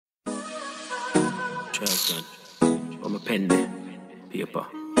Shotgun. I'm a pen there. Paper.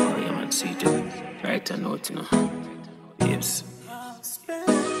 Oh, yeah, man, see it. Write a note, you know. Babes.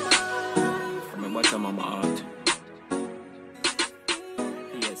 From the bottom of my heart.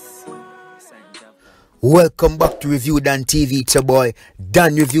 Yes. Welcome back to Review Dan TV. It's your boy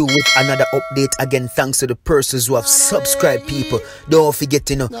Dan Review with another update. Again, thanks to the persons who have subscribed, people. Don't forget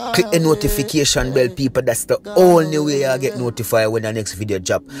to click the notification bell, people. That's the only way I get notified when the next video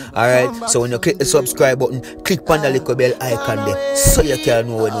drop. Alright, so when you click the subscribe button, click on the little bell icon there so you can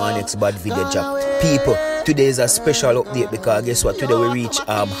know when our next bad video drop. People, today is a special update because guess what? Today we reach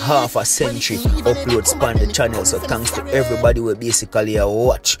half a century upload span the channel. So thanks to everybody who basically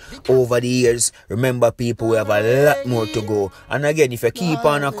watch over the years. Remember, people, we have a lot more to go. And again, if you keep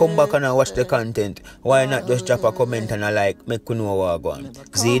on and come back and watch the content, why not just drop a comment and a like, make you know what we're going.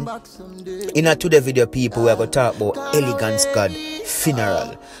 See? In a today video, people, we are going to talk about Elegance Gad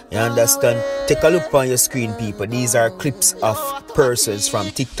funeral. You understand? Take a look on your screen, people. These are clips of persons from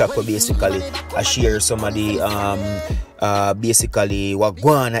TikTok who basically share some of the basically what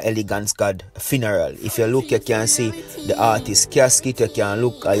going on Elegance Gad funeral. If you look, you can see the artist casket. You can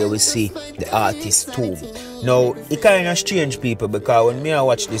look and you will see the artist tomb. Now it kind of strange, people, because when me I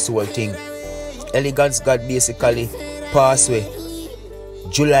watch this whole thing, Elegance Gad basically passed away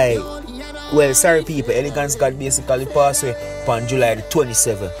July. Well, sorry, people, Elegance Gad basically passed away on July the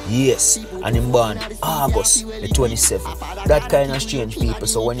 27th. Yes, and him born August the 27th. That kind of strange, people.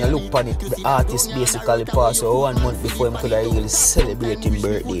 So when you look upon it, the artist basically passed away 1 month before him could have really celebrate his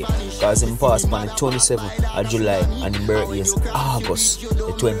birthday. Because him passed on the 27th of July and his birthday is August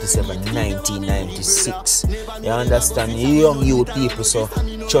the 27th, 1996. You understand? Young youth, people, so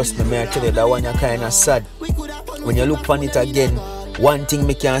trust me, I tell you that one is kind of sad. When you look upon it again, one thing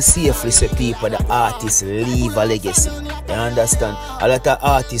me can safely say, people, the artists leave a legacy. You understand? A lot of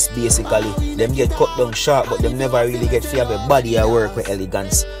artists basically, them get cut down short, but them never really get to have a body of work with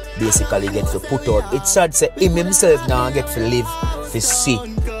Elegance basically get to put out. It's sad say him himself now get to live to see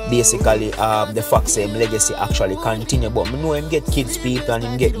basically the fact say him legacy actually continue. But me know him get kids, people, and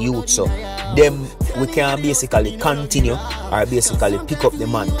him get youth, so them we can basically continue or basically pick up the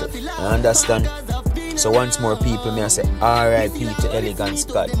mantle. You understand? So once more, people, may I say R.I.P. to Elegance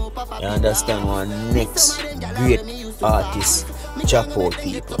Gad. You understand? One next great artist, Japo,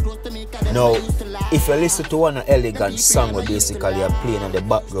 people. Now, if you listen to one of Elegance song, we basically are playing in the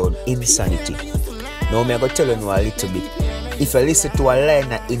background, Insanity. Now, I'm going to tell you a little bit. If you listen to a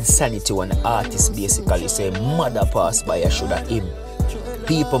line of Insanity, one artist basically say, mother passed by, I should have him.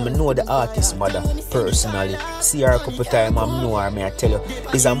 People, me know the artist mother personally. See her a couple times, I know her, I tell you,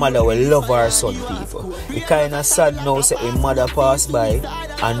 is a mother will love her son, people. It kind of sad now, say his mother passed by,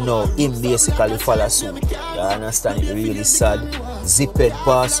 and now him basically follow suit. You understand? It really sad. Zipped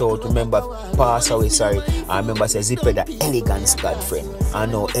pass out, remember, pass away, sorry. I remember say Zipped the Elegance Gad friend.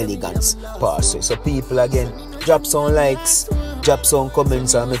 And now Elegance pass away. So people, again, drop some likes, drop some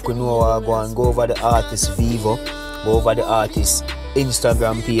comments, and make you know what I go and go over the artist Vivo, go over the artist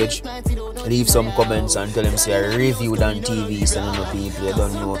Instagram page, leave some comments and tell them say I Review Dan TV. So no people, you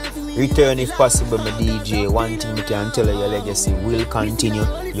don't know. Return if possible, my DJ. One thing we can tell you, your legacy will continue,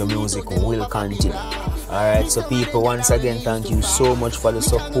 your music will continue. Alright, so people, once again, thank you so much for the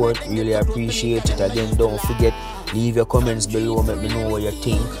support. Really appreciate it. Again, don't forget, leave your comments below, let me know what you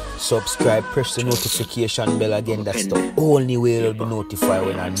think. Subscribe, press the notification bell. Again, that's the only way you'll be notified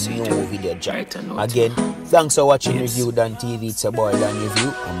when a new video drop. Again, thanks for watching Review Dan TV. It's your boy Dan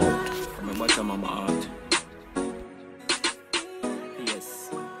Review. I'm out.